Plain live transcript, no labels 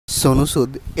সোনু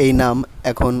সুদ এই নাম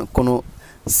এখন কোনো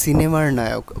সিনেমার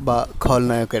নায়ক বা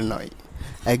খলনায়কের নয়,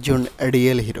 একজন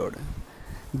রিয়েল হিরোর।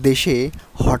 দেশে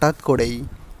হঠাৎ করেই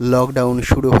লকডাউন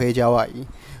শুরু হয়ে যাওয়ায়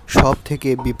সব থেকে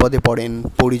বিপদে পড়েন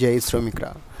পরিযায়ী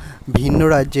শ্রমিকরা। ভিন্ন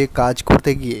রাজ্যে কাজ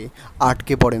করতে গিয়ে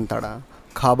আটকে পড়েন তারা।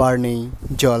 খাবার নেই,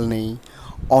 জল নেই,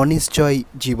 অনিশ্চয়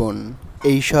জীবন।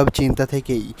 এইসব চিন্তা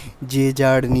থেকেই যে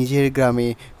যার নিজের গ্রামে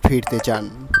ফিরতে চান,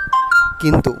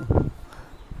 কিন্তু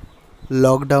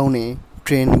লকডাউনে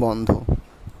ট্রেন বন্ধ,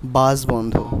 বাস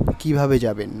বন্ধ, কিভাবে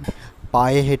যাবেন?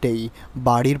 পায়ে হেঁটেই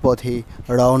বাড়ির পথে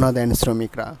রওনা দেন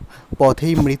শ্রমিকরা।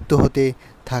 পথেই মৃত্যু হতে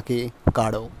থাকে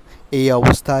কারো। এই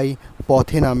অবস্থায়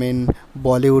পথে নামেন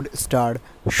বলিউড স্টার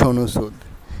সোনু সুদ।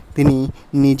 তিনি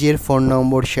নিজের ফোন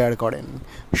নম্বর শেয়ার করেন,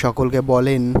 সকলকে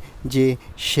বলেন যে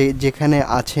সে যেখানে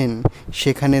আছেন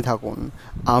সেখানে থাকুন,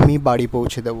 আমি বাড়ি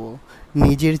পৌঁছে দেব।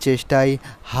 নিজের চেষ্টায়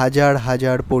হাজার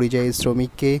হাজার পরিযায়ী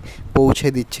শ্রমিককে পৌঁছে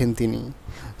দিচ্ছেন তিনি।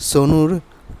 সোনুর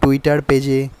টুইটার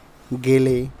পেজে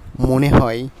গেলে মনে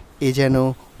হয় এ যেন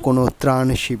কোনো ত্রাণ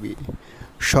শিবির।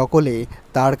 সকলে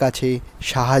তার কাছে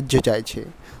সাহায্য চাইছে।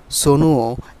 সোনুও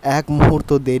এক মুহূর্ত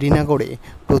দেরি না করে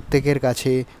প্রত্যেকের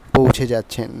কাছে পৌঁছে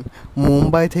যাচ্ছেন।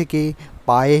 মুম্বাই থেকে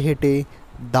পায়ে হেঁটে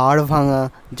দাঁড় ভাঙা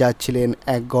যাচ্ছিলেন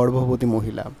এক গর্ভবতী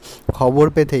মহিলা। খবর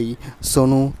পেতেই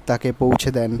সোনু তাকে পৌঁছে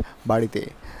দেন বাড়িতে।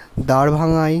 দাঁড়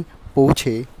ভাঙায়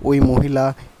পৌঁছে ওই মহিলা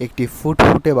একটি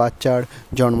ফুটফুটে বাচ্চার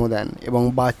জন্ম দেন এবং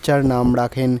বাচ্চার নাম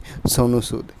রাখেন সোনু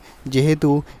সুদ। যেহেতু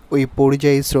ওই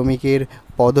পরিযায়ী শ্রমিকের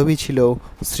পদবি ছিল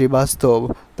শ্রীবাস্তব,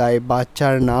 তাই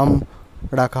বাচ্চার নাম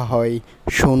রাখা হয়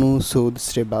সোনু সুদ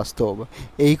শ্রীবাস্তব।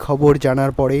 এই খবর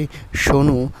জানার পরে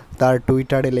সোনু তার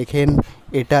টুইটারে লেখেন,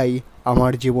 এটাই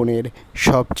আমার জীবনের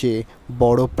সবচেয়ে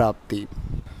বড় প্রাপ্তি।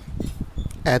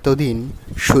 এতদিন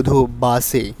শুধু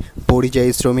বাসে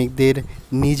পরিযায়ী শ্রমিকদের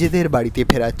নিজেদের বাড়িতে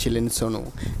ফেরাচ্ছিলেন সোনু,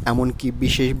 এমনকি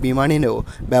বিশেষ বিমানেরও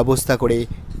ব্যবস্থা করে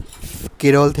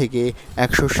কেরল থেকে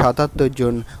 177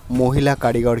 জন মহিলা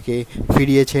কারিগরকে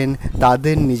ফিরিয়েছেন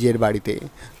তাদের নিজের বাড়িতে।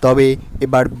 তবে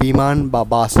এবার বিমান বা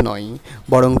বাস নয়,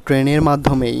 বরং ট্রেনের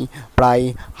মাধ্যমেই প্রায়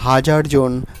 1000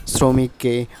 জন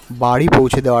শ্রমিককে বাড়ি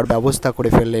পৌঁছে দেওয়ার ব্যবস্থা করে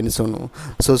ফেললেন সোনু।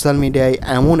 সোশ্যাল মিডিয়ায়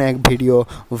এমন এক ভিডিও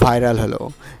ভাইরাল হলো,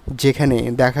 যেখানে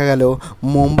দেখা গেল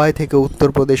মুম্বাই থেকে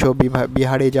উত্তরপ্রদেশ ও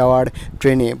বিহারে যাওয়ার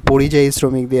ট্রেনে পরিযায়ী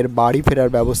শ্রমিকদের বাড়ি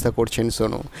ফেরার ব্যবস্থা করছেন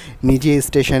সোনু। নিজে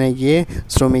স্টেশনে গিয়ে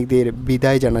শ্রমিকদের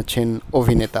বিদায় জানাচ্ছেন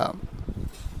অভিনেতা।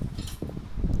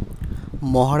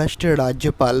 মহারাষ্ট্রের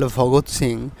রাজ্যপাল ভগৎ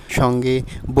সিং সঙ্গে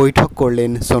বৈঠক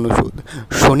করলেন সোনু সুদ।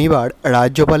 শনিবার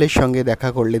রাজ্যপালের সঙ্গে দেখা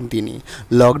করলেন তিনি।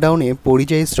 লকডাউনে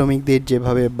পরিযায়ী শ্রমিকদের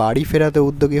যেভাবে বাড়ি ফেরাতে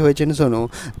উদ্যোগী হয়েছেন সোনু,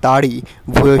 তারই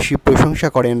ভূয়সী প্রশংসা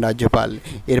করেন রাজ্যপাল।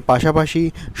 এর পাশাপাশি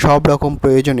সব রকম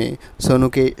প্রয়োজনে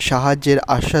সোনুকে সাহায্যের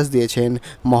আশ্বাস দিয়েছেন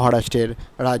মহারাষ্ট্রের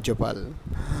রাজ্যপাল।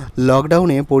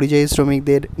 লকডাউনে পরিযায়ী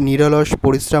শ্রমিকদের নিরলস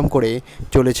পরিশ্রম করে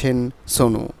চলেছেন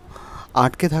সোনু।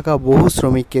 আটকে থাকা বহু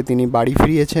শ্রমিককে তিনি বাড়ি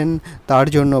ফিরিয়েছেন, তার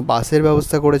জন্য বাসের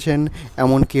ব্যবস্থা করেছেন,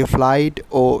 এমনকি ফ্লাইট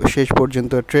ও শেষ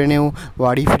পর্যন্ত ট্রেনেও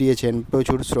বাড়ি ফিরিয়েছেন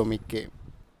প্রচুর শ্রমিককে।